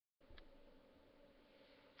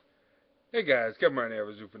Hey guys, Kevin right here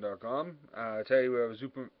with XUFN.com. Today we have a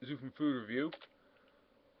XUFN food review.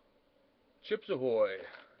 Chips Ahoy,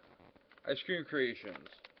 ice cream creations.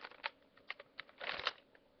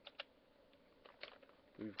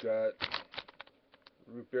 We've got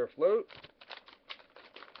root beer float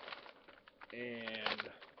and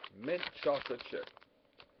mint chocolate chip.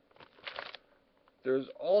 There's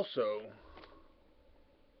also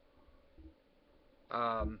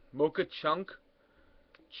mocha chunk,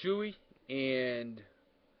 chewy, and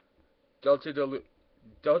dulce de leche.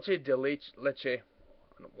 I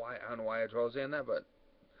don't know why I was saying that, but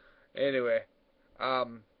anyway,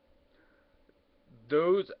 um,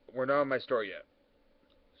 those were not on my store yet.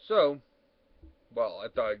 So, well, I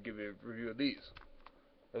thought I'd give you a review of these.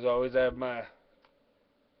 As always, I have my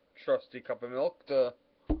trusty cup of milk to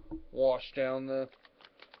wash down the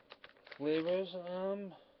flavors. I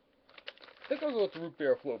think I'll go with the root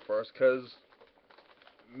beer float first, because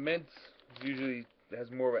mint usually has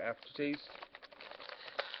more of an aftertaste.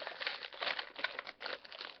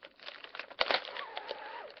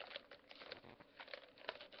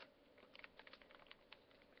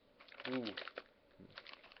 Ooh.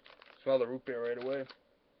 Smell the root beer right away.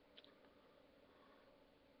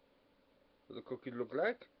 What the cookie look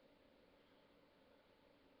like?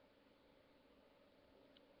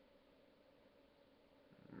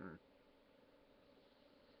 Mm.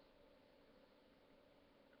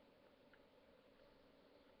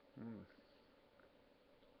 Mm.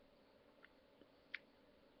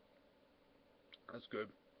 That's good.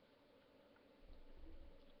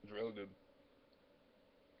 It's really good.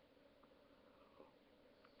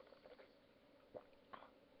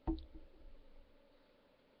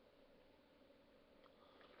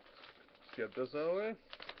 Get this out of the way.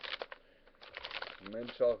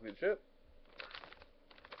 Mint chocolate chip.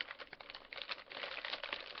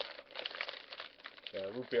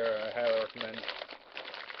 Root beer I highly recommend.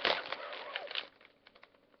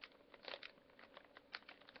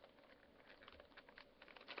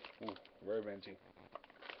 Ooh, very minty.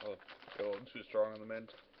 Oh, a little too strong on the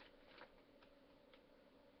mint.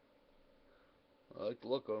 I like the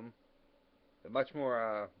look of them. They're much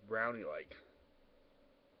more brownie-like.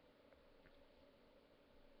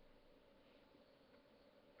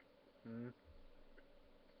 Mm.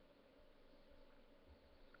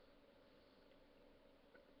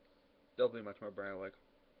 Definitely much more brownie-like.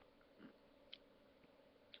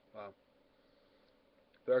 Wow.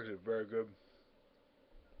 They're actually very good.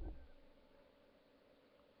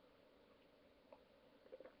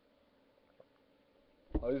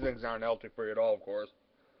 Well, these things aren't healthy for you at all, of course.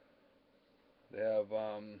 They have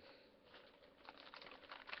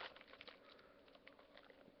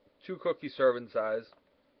 2 cookie serving size,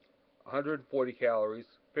 140 calories,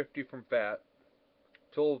 50 from fat,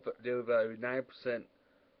 total daily value 9%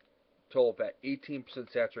 total fat,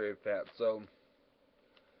 18% saturated fat. So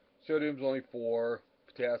sodium's only 4,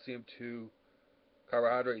 potassium 2,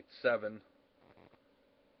 carbohydrates 7.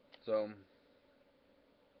 So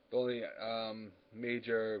the only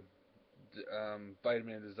major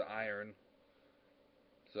vitamin is the iron.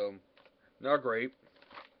 So not great,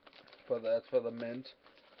 but that's for the mint.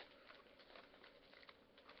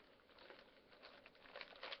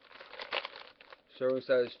 Serving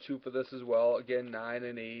size 2 for this as well. Again, 9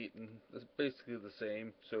 and 8, and it's basically the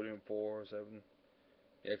same. Sodium 4, 7.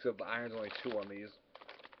 Yeah, except the iron's only 2 on these.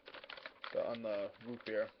 So on the root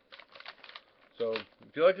beer. So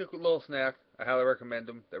if you like a little snack, I highly recommend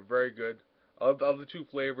them. They're very good. I love the other 2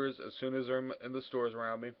 flavors as soon as they're in the stores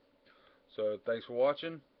around me. So thanks for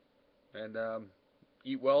watching, and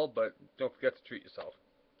eat well, but don't forget to treat yourself.